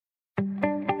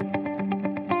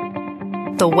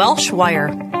The Welsh Wire,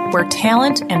 where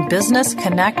talent and business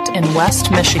connect in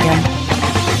West Michigan.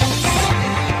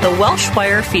 The Welsh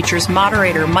Wire features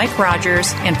moderator Mike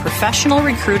Rogers and professional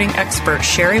recruiting expert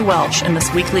Sherry Welsh in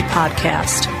this weekly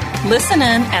podcast. Listen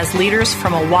in as leaders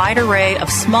from a wide array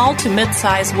of small to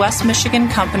mid-sized West Michigan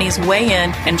companies weigh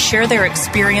in and share their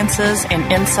experiences and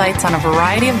insights on a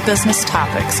variety of business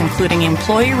topics, including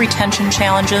employee retention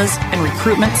challenges and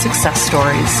recruitment success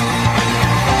stories.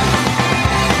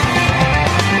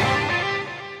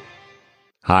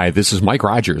 Hi, this is Mike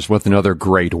Rogers with another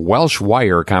great Welsh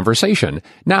Wire conversation.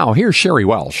 Now, here's Sherry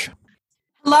Welsh.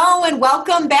 Hello and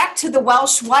welcome back to the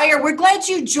Welsh Wire. We're glad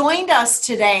you joined us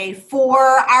today for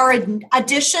our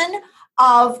edition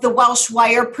of the Welsh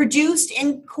Wire, produced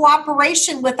in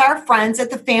cooperation with our friends at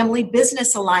the Family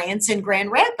Business Alliance in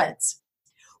Grand Rapids.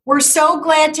 We're so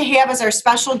glad to have as our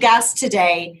special guest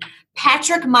today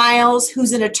Patrick Miles,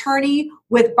 who's an attorney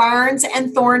with Barnes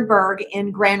and Thornburg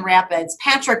in Grand Rapids.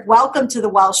 Patrick, welcome to the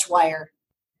Welsh Wire.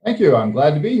 Thank you. I'm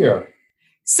glad to be here.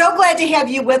 So glad to have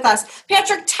you with us.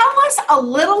 Patrick, tell us a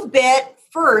little bit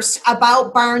first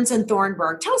about Barnes and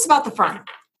Thornburg. Tell us about the firm.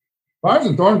 Barnes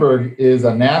and Thornburg is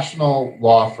a national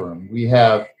law firm. We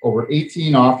have over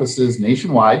 18 offices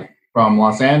nationwide, from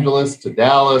Los Angeles to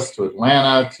Dallas to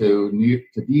Atlanta to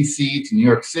DC to New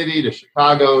York City to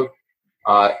Chicago,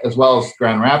 as well as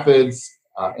Grand Rapids,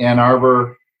 Ann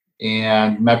Arbor,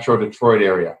 and Metro Detroit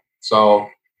area. So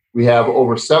we have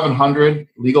over 700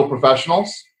 legal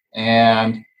professionals.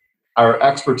 And our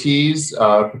expertise,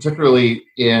 particularly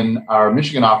in our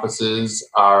Michigan offices,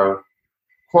 are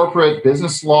corporate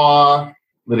business law,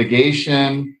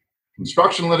 litigation,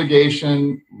 construction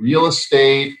litigation, real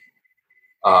estate,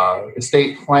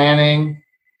 estate planning,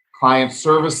 client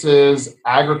services,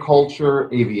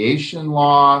 agriculture, aviation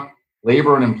law,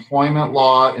 labor and employment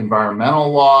law,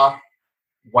 environmental law,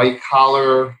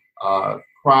 white-collar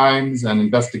crimes and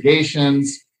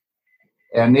investigations,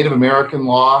 and Native American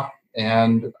law,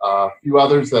 and a few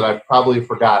others that I've probably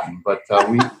forgotten. But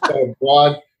we have a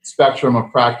broad spectrum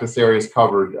of practice areas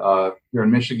covered here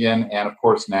in Michigan and, of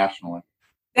course, nationally.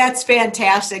 That's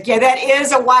fantastic. Yeah, that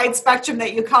is a wide spectrum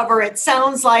that you cover. It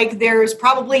sounds like there's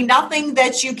probably nothing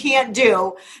that you can't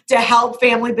do to help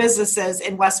family businesses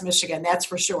in West Michigan. That's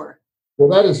for sure. Well,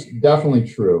 that is definitely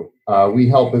true. We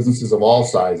help businesses of all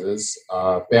sizes,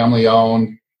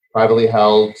 family-owned, privately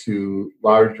held, to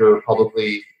larger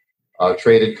publicly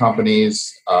traded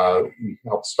companies. We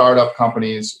help startup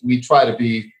companies. We try to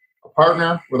be a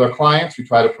partner with our clients. We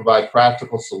try to provide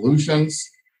practical solutions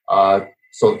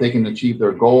so that they can achieve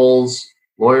their goals.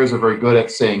 Lawyers are very good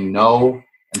at saying no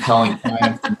and telling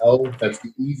clients no. That's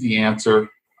the easy answer.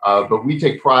 But we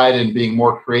take pride in being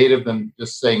more creative than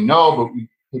just saying no, but we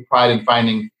take pride in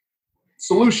finding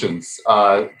solutions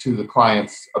to the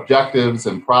client's objectives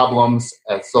and problems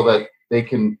so that they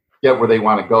can get where they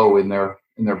want to go in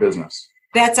their business.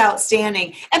 That's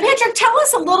outstanding. And Patrick, tell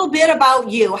us a little bit about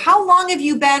you. How long have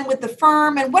you been with the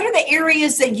firm, and what are the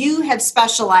areas that you have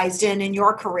specialized in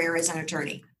your career as an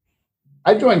attorney?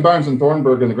 I joined Barnes and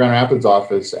Thornburg in the Grand Rapids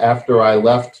office after I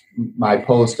left my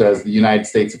post as the United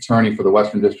States Attorney for the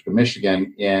Western District of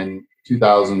Michigan in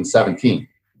 2017.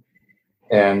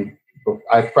 And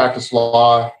I've practiced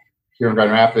law here in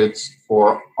Grand Rapids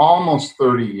for almost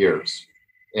 30 years.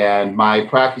 And my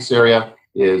practice area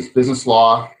is business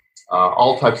law,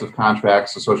 all types of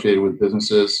contracts associated with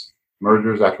businesses,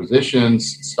 mergers,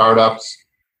 acquisitions, startups,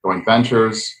 joint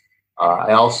ventures.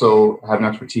 I also have an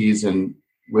expertise in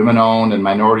women-owned and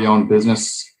minority-owned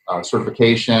business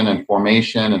certification and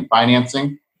formation and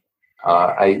financing.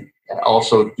 I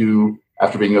also do,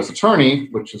 after being U.S. Attorney,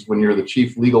 which is when you're the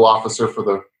chief legal officer for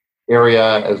the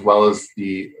area, as well as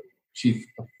the chief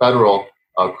federal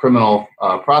criminal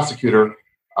prosecutor,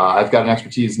 I've got an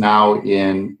expertise now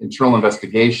in internal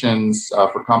investigations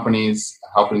for companies,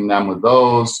 helping them with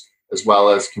those, as well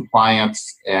as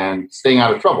compliance and staying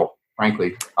out of trouble,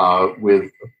 frankly,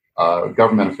 with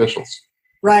government officials.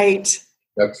 Right.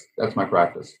 That's my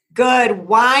practice. Good.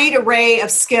 Wide array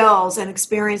of skills and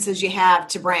experiences you have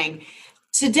to bring.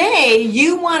 Today,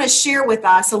 you want to share with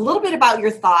us a little bit about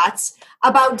your thoughts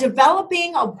about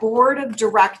developing a board of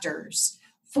directors.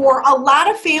 For a lot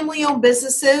of family-owned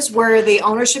businesses where the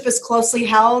ownership is closely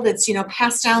held, it's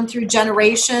passed down through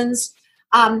generations,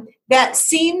 that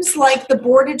seems like the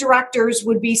board of directors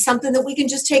would be something that we can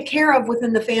just take care of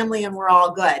within the family and we're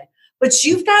all good. But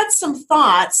you've got some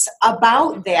thoughts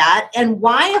about that and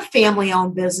why a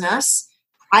family-owned business,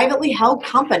 privately held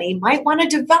company, might want to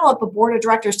develop a board of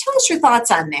directors. Tell us your thoughts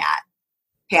on that,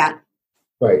 Pat.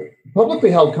 Right.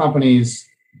 Publicly held companies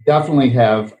definitely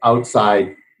have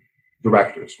outside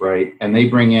directors, right? And they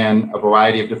bring in a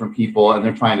variety of different people, and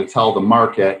they're trying to tell the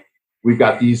market, we've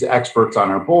got these experts on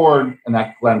our board, and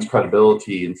that lends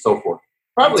credibility and so forth.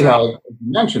 Probably how, as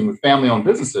you mentioned, with family-owned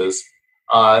businesses,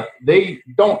 they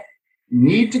don't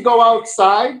need to go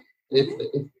outside.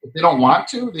 If they don't want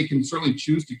to, they can certainly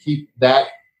choose to keep that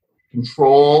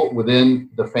control within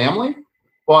the family.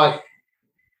 But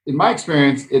in my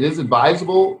experience, it is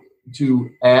advisable to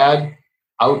add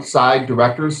outside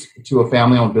directors to a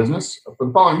family-owned business for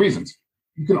the following reasons.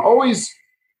 You can always,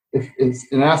 if it's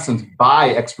in essence, buy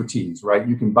expertise, right?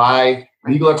 You can buy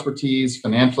legal expertise,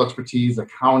 financial expertise,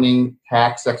 accounting,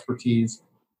 tax expertise,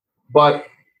 but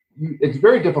it's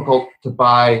very difficult to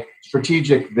buy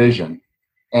strategic vision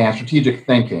and strategic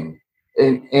thinking,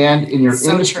 and in your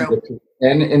industry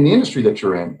and in the industry that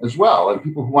you're in as well, and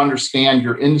people who understand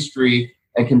your industry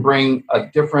and can bring a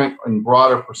different and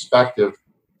broader perspective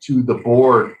to the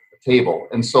board table.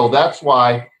 And so that's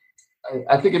why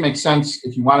I think it makes sense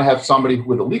if you want to have somebody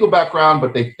with a legal background,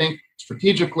 but they think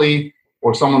strategically,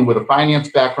 or someone with a finance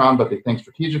background, but they think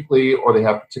strategically, or they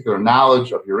have particular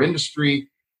knowledge of your industry,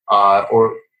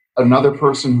 or another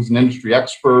person who's an industry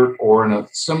expert or in a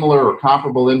similar or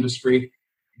comparable industry.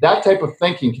 That type of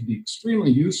thinking can be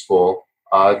extremely useful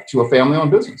to a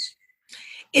family-owned business.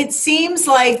 It seems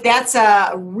like that's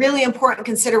a really important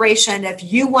consideration if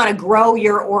you want to grow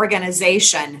your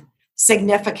organization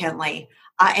significantly,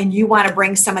 and you want to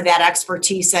bring some of that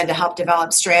expertise in to help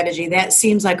develop strategy. That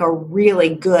seems like a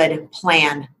really good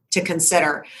plan to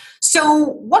consider. So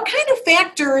what kind of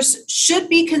factors should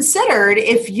be considered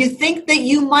if you think that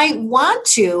you might want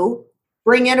to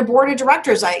bring in a board of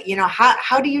directors?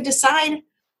 How do you decide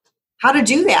how to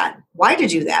do that? Why to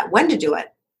do that? When to do it?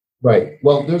 Right.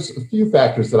 Well, there's a few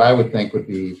factors that I would think would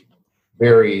be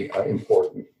very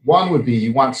important. One would be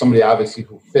you want somebody obviously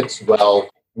who fits well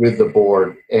with the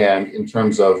board, and in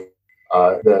terms of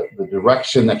the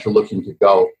direction that you're looking to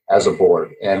go as a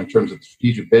board, and in terms of the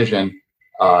strategic vision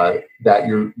that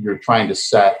you're trying to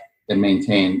set and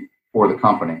maintain for the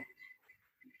company.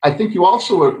 I think you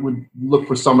also would look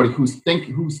for somebody whose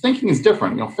thinking is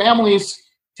different. Families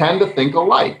tend to think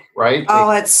alike, right?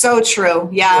 Oh, it's so true.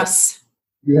 Yes.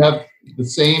 You have the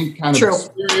same kind of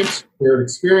experience, shared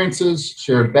experiences,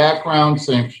 shared background,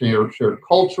 shared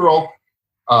cultural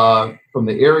from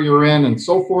the area you're in, and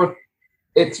so forth.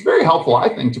 It's very helpful, I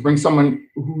think, to bring someone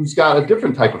who's got a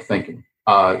different type of thinking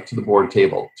to the board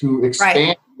table, to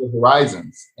expand the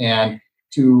horizons, and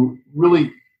to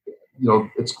really,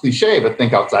 it's cliche, but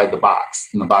think outside the box,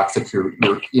 in the box that you're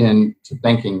in to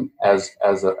thinking as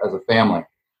a family.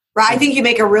 Right. I think you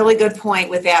make a really good point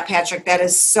with that, Patrick. That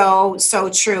is so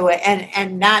true.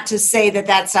 And not to say that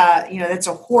that's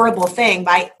a horrible thing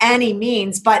by any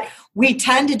means, but we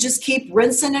tend to just keep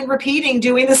rinsing and repeating,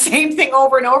 doing the same thing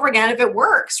over and over again if it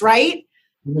works, right?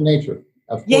 Human nature.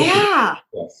 Yeah,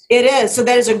 yes. It is. So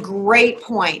that is a great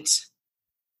point.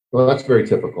 Well, that's very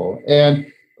typical.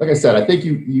 And like I said, I think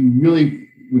you really,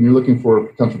 when you're looking for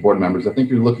potential board members, I think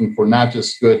you're looking for not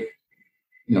just good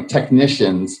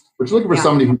technicians, but you're looking for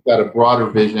somebody who's got a broader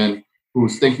vision,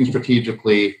 who's thinking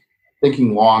strategically,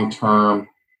 thinking long-term,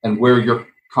 and where your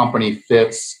company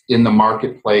fits in the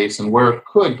marketplace and where it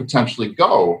could potentially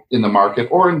go in the market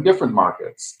or in different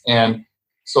markets. And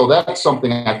so that's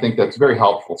something I think that's very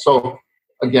helpful. So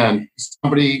again,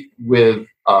 somebody with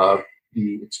the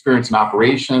experience in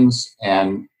operations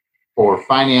and or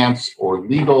finance or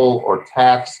legal or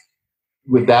tax,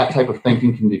 with that type of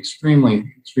thinking can be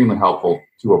extremely, extremely helpful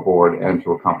to a board and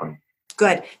to a company.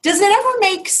 Good. Does it ever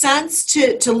make sense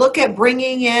to look at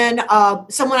bringing in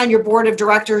someone on your board of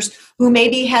directors who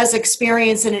maybe has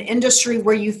experience in an industry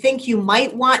where you think you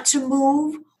might want to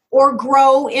move or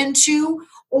grow into,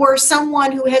 or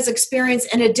someone who has experience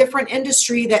in a different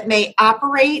industry that may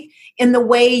operate in the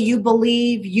way you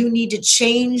believe you need to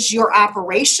change your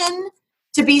operation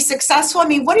to be successful? I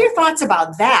mean, what are your thoughts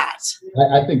about that?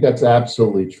 I think that's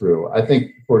absolutely true. I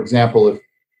think, for example, if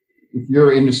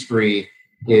your industry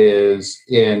is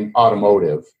in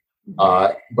automotive,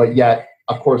 but yet,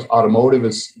 of course, automotive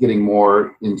is getting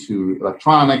more into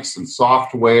electronics and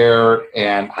software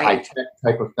and high-tech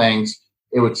type of things,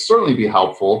 it would certainly be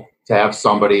helpful to have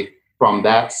somebody from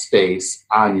that space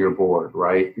on your board,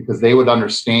 right? Because they would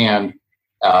understand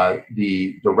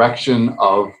the direction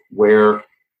of where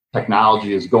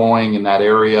technology is going in that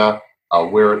area,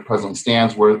 where it presently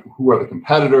stands, who are the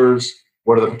competitors,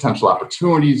 what are the potential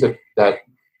opportunities that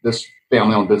this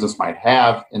family-owned business might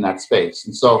have in that space.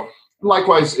 And so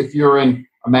likewise, if you're in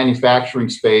a manufacturing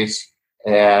space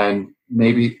and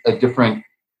maybe a different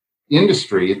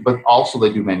industry, but also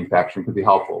they do manufacturing, could be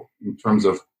helpful in terms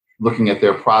of looking at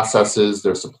their processes,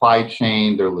 their supply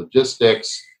chain, their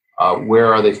logistics,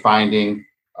 where are they finding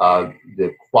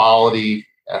the quality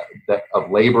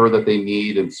of labor that they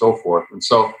need, and so forth. And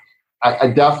so I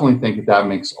definitely think that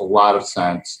makes a lot of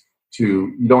sense.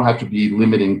 You don't have to be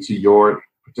limiting to your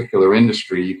particular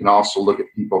industry. You can also look at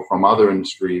people from other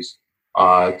industries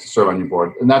to serve on your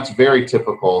board. And that's very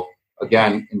typical,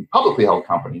 again, in publicly held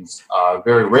companies.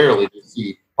 Very rarely do you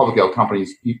see publicly held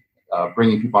companies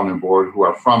bringing people on their board who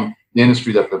are from the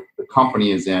industry that the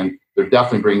company is in. They're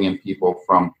definitely bringing in people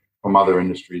from other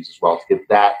industries as well to get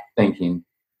that thinking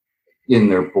in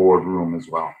their boardroom as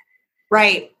well.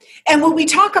 Right. And when we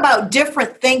talk about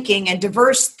different thinking and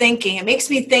diverse thinking, it makes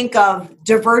me think of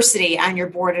diversity on your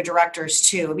board of directors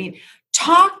too. I mean,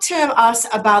 talk to us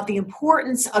about the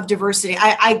importance of diversity.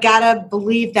 I gotta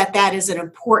believe that is an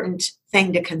important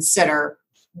thing to consider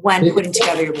when putting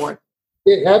together your board.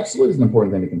 It absolutely is an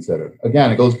important thing to consider.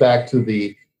 Again, it goes back to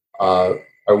the,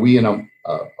 are we in a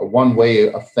one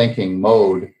way of thinking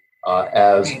mode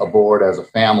as a board, as a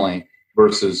family,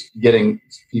 versus getting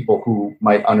people who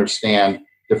might understand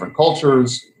different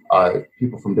cultures,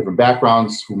 people from different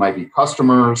backgrounds who might be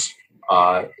customers,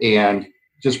 and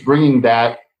just bringing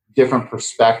that different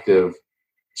perspective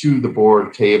to the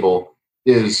board table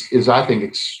is I think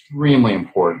extremely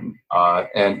important.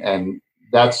 And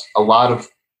that's a lot of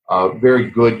very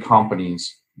good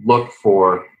companies look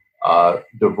for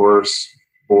diverse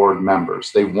board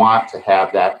members. They want to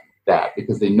have that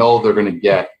because they know they're going to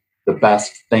get the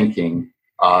best thinking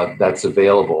that's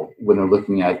available when they're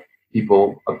looking at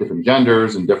people of different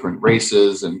genders and different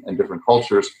races and different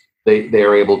cultures. They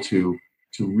are able to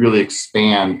really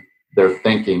expand their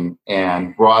thinking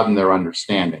and broaden their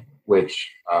understanding,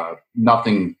 which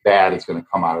nothing bad is going to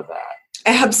come out of that.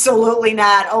 Absolutely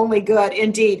not. Only good,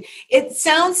 indeed. It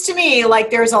sounds to me like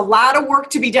there's a lot of work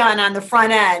to be done on the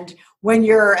front end when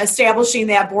you're establishing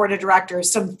that board of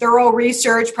directors. Some thorough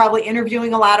research, probably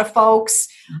interviewing a lot of folks,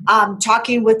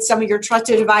 talking with some of your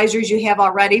trusted advisors you have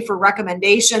already for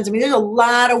recommendations. I mean, there's a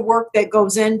lot of work that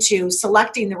goes into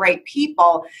selecting the right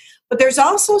people, but there's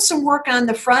also some work on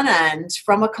the front end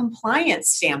from a compliance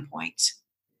standpoint.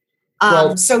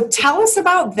 So tell us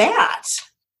about that.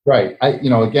 Right.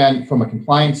 Again, from a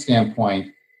compliance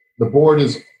standpoint, the board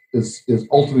is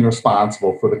ultimately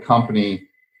responsible for the company,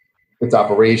 its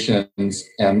operations,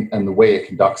 and the way it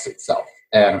conducts itself.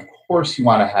 And of course, you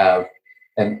want to have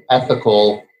an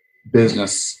ethical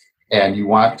business, and you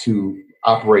want to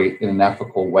operate in an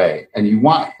ethical way.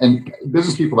 And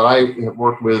business people that I have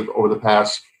worked with over the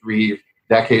past 3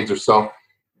 decades or so,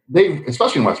 they,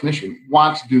 especially in West Michigan,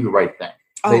 want to do the right thing.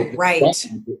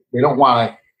 They don't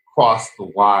want to cross the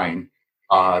line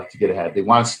to get ahead. They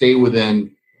want to stay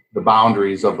within the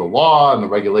boundaries of the law and the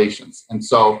regulations. And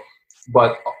so,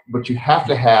 but you have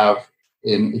to have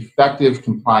an effective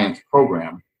compliance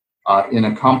program in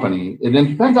a company. And it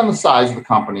depends on the size of the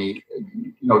company.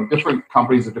 Different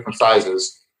companies of different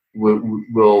sizes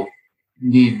will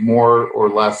need more or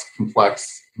less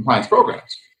complex compliance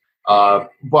programs.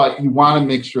 But you want to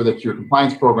make sure that your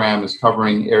compliance program is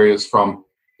covering areas from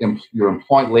your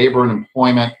labor and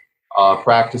employment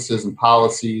practices and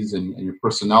policies, and your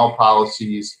personnel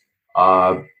policies,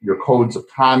 your codes of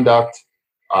conduct,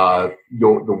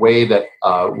 the way that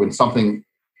when something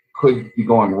could be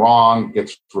going wrong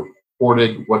gets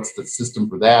reported, what's the system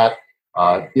for that?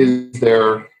 Is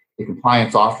there a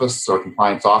compliance office or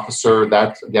compliance officer?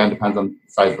 That, again, depends on the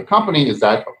size of the company. Is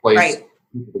that a place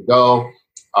to go?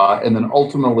 And then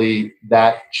ultimately,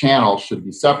 that channel should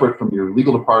be separate from your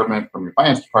legal department, from your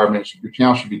finance department. Your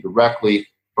channel should be directly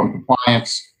from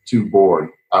compliance to board.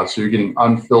 So you're getting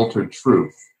unfiltered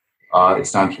truth,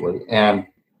 essentially. And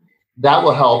that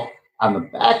will help on the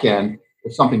back end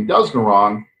if something does go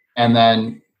wrong, and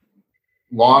then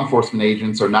law enforcement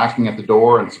agents are knocking at the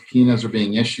door and subpoenas are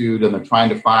being issued and they're trying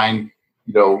to find,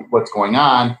 what's going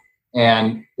on.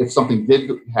 And if something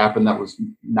did happen that was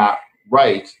not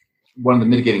right, one of the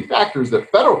mitigating factors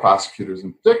that federal prosecutors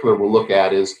in particular will look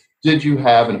at is, did you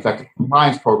have an effective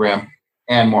compliance program?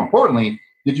 And more importantly,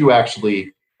 did you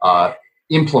actually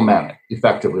implement it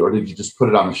effectively, or did you just put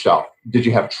it on the shelf? Did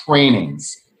you have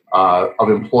trainings of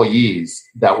employees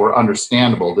that were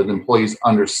understandable? Did employees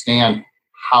understand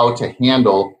how to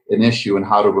handle an issue and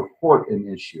how to report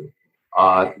an issue?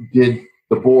 Did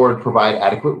the board provide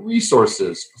adequate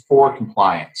resources for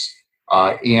compliance?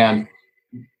 And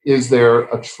is there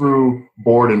a true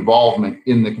board involvement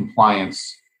in the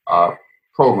compliance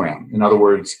program? In other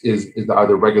words, are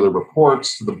there regular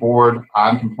reports to the board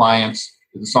on compliance?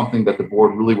 Is it something that the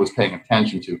board really was paying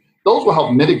attention to? Those will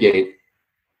help mitigate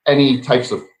any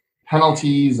types of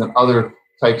penalties and other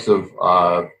types of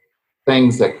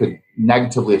things that could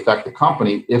negatively affect the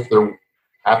company if there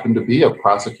happened to be a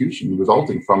prosecution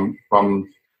resulting from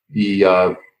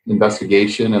the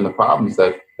investigation and the problems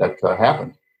that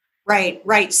happened.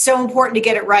 Right. So important to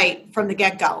get it right from the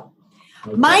get-go.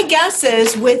 Okay. My guess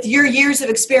is, with your years of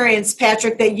experience,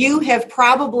 Patrick, that you have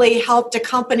probably helped a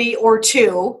company or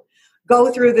two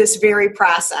go through this very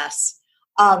process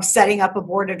of setting up a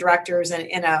board of directors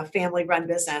in a family-run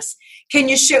business. Can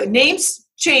you show names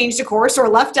changed, of course, or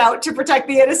left out to protect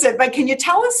the innocent? But can you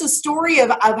tell us a story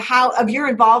of your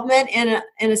involvement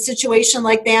in a situation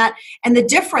like that and the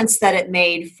difference that it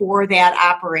made for that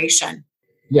operation?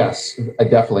 Yes, I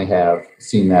definitely have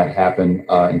seen that happen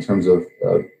in terms of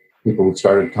people who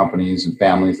started companies and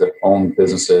families that own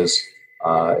businesses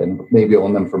and maybe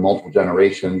own them for multiple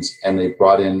generations, and they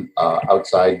brought in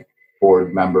outside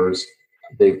board members.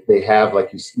 They have,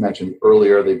 like you mentioned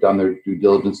earlier, they've done their due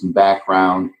diligence and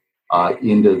background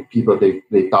into people that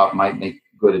they thought might make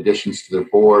good additions to their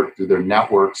board through their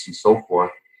networks and so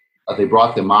forth. They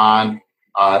brought them on.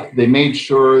 They made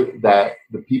sure that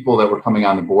the people that were coming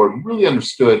on the board really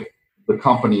understood the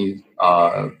company,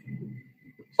 the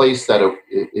place that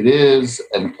it is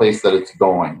and the place that it's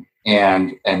going,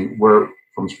 and where,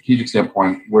 from a strategic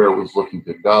standpoint, where it was looking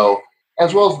to go,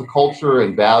 as well as the culture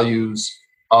and values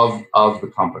of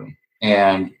the company,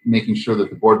 and making sure that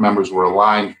the board members were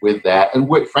aligned with that, and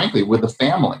frankly with the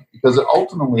family, because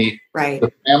ultimately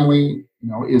the family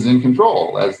is in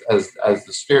control as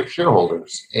the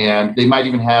shareholders, and they might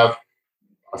even have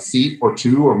a seat or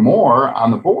two or more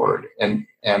on the board, and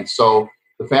so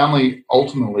the family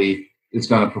ultimately is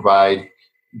going to provide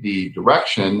the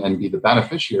direction and be the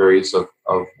beneficiaries of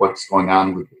what's going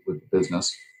on with the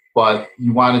business. But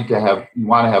you want to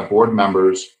have board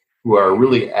members who are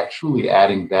really truly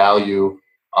adding value,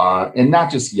 and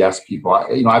not just yes people.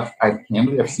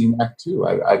 I've seen that too.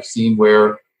 I've seen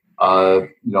where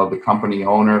the company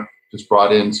owner just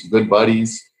brought in some good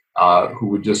buddies who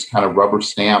would just kind of rubber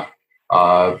stamp,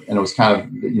 and it was kind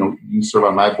of you serve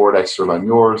on my board, I serve on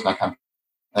yours, and that kind of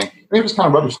thing. They just kind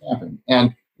of rubber stamping,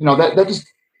 and that just,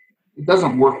 it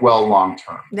doesn't work well long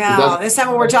term. No, that's not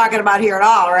what we're talking about here at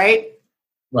all, right?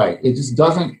 Right. It just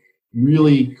doesn't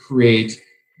really create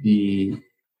the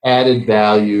added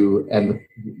value and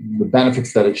the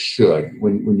benefits that it should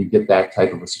when you get that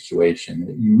type of a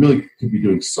situation. You really could be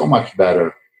doing so much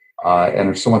better, and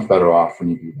are so much better off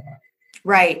when you do that.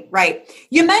 Right.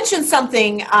 You mentioned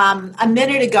something a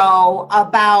minute ago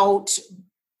about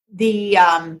the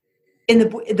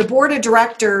board of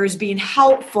directors being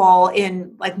helpful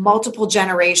in like multiple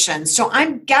generations. So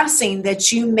I'm guessing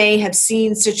that you may have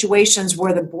seen situations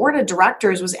where the board of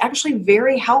directors was actually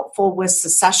very helpful with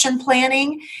succession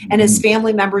planning, and as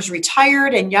family members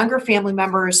retired and younger family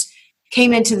members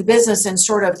came into the business, and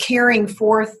sort of carrying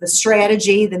forth the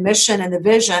strategy, the mission, and the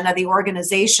vision of the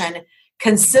organization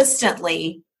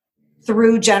consistently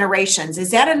through generations.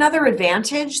 Is that another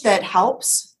advantage that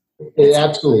helps? It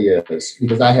absolutely is,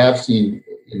 because I have seen,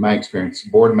 in my experience,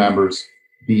 board members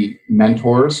be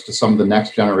mentors to some of the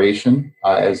next generation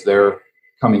as they're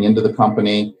coming into the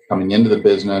company, coming into the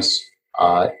business.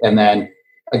 And then,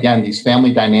 again, these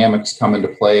family dynamics come into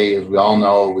play, as we all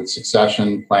know, with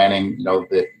succession planning,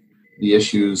 the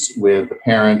issues with the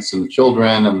parents and the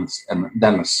children, and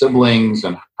then the siblings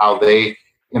and how they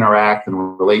interact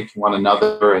and relate to one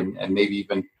another, and maybe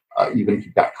even if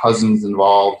you've got cousins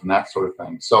involved and that sort of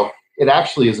thing. So it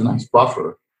actually is a nice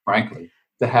buffer, frankly,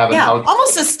 to have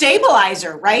almost a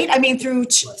stabilizer, right? I mean, through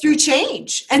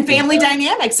change and family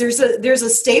dynamics, there's a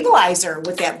stabilizer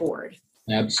with that board.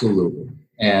 Absolutely.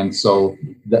 And so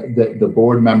the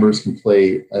board members can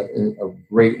play a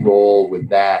great role with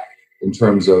that in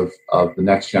terms of the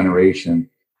next generation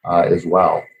as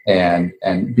well, and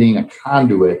being a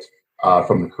conduit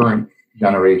from the current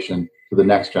generation to the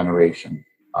next generation.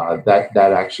 That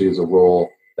actually is a role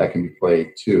that can be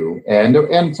played too,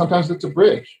 and sometimes it's a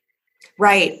bridge.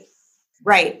 Right.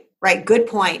 Good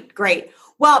point. Great.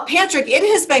 Well, Patrick, it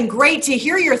has been great to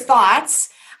hear your thoughts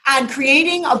on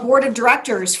creating a board of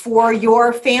directors for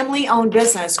your family-owned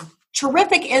business.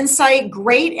 Terrific insight,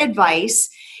 great advice.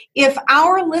 If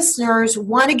our listeners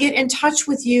want to get in touch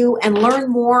with you and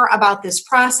learn more about this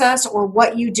process or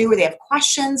what you do, or they have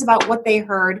questions about what they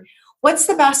heard, what's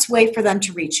the best way for them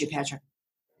to reach you, Patrick?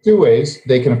 Two ways.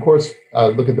 They can, of course,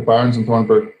 look at the Barnes &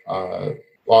 Thornburg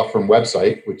law firm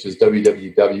website, which is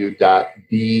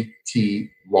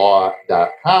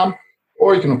www.btlaw.com,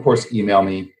 or you can, of course, email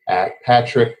me at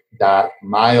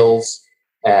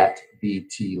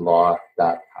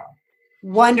patrick.miles@btlaw.com.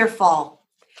 Wonderful.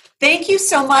 Thank you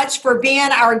so much for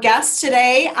being our guest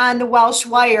today on the Welsh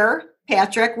Wire,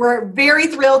 Patrick. We're very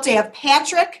thrilled to have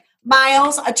Patrick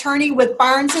Miles, attorney with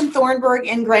Barnes & Thornburg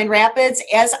in Grand Rapids,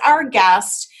 as our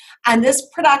guest on this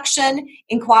production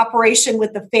in cooperation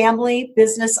with the Family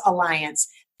Business Alliance.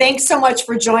 Thanks so much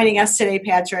for joining us today,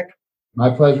 Patrick. My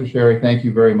pleasure, Sherry. Thank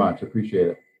you very much. Appreciate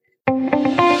it.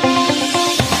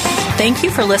 Thank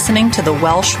you for listening to The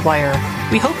Welsh Wire.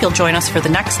 We hope you'll join us for the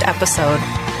next episode.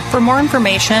 For more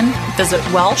information, visit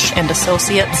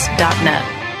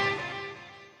welshandassociates.net.